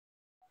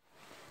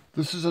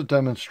This is a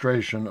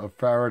demonstration of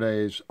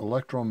Faraday's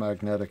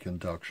electromagnetic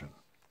induction,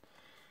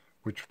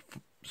 which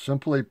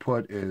simply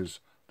put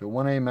is that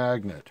when a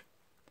magnet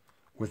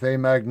with a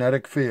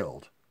magnetic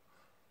field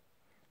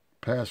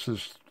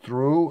passes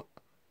through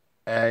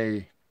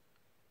a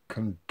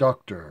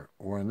conductor,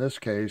 or in this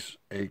case,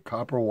 a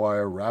copper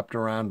wire wrapped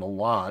around a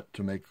lot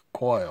to make a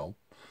coil,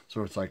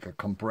 so it's like a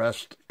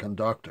compressed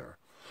conductor,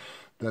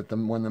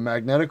 when the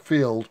magnetic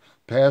field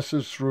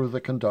passes through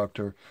the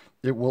conductor,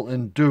 it will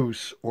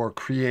induce or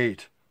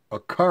create a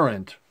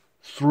current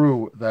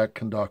through that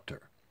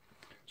conductor.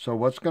 So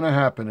what's going to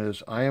happen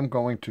is I am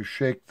going to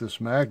shake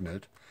this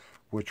magnet,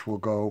 which will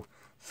go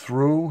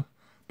through,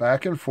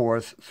 back and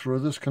forth through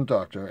this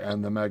conductor,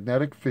 and the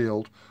magnetic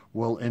field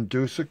will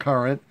induce a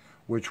current,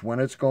 which when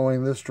it's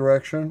going this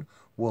direction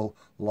will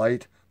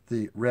light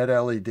the red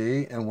LED,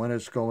 and when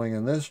it's going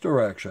in this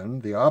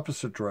direction, the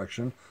opposite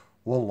direction,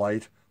 will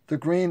light the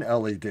green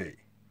LED.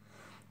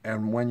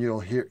 And when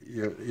you'll hear,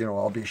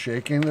 I'll be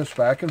shaking this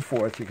back and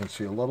forth. You can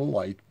see a little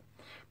light,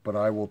 but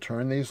I will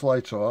turn these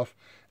lights off,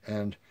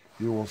 and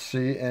you will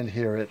see and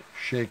hear it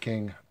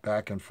shaking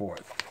back and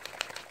forth.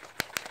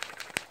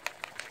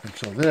 And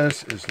so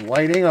this is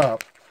lighting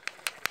up.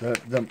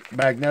 The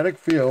magnetic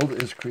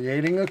field is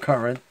creating a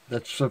current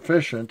that's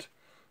sufficient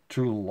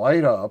to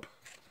light up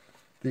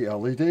the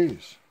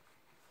LEDs.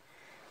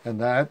 And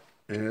that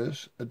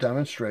is a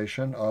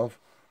demonstration of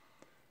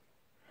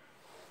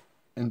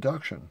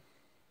induction.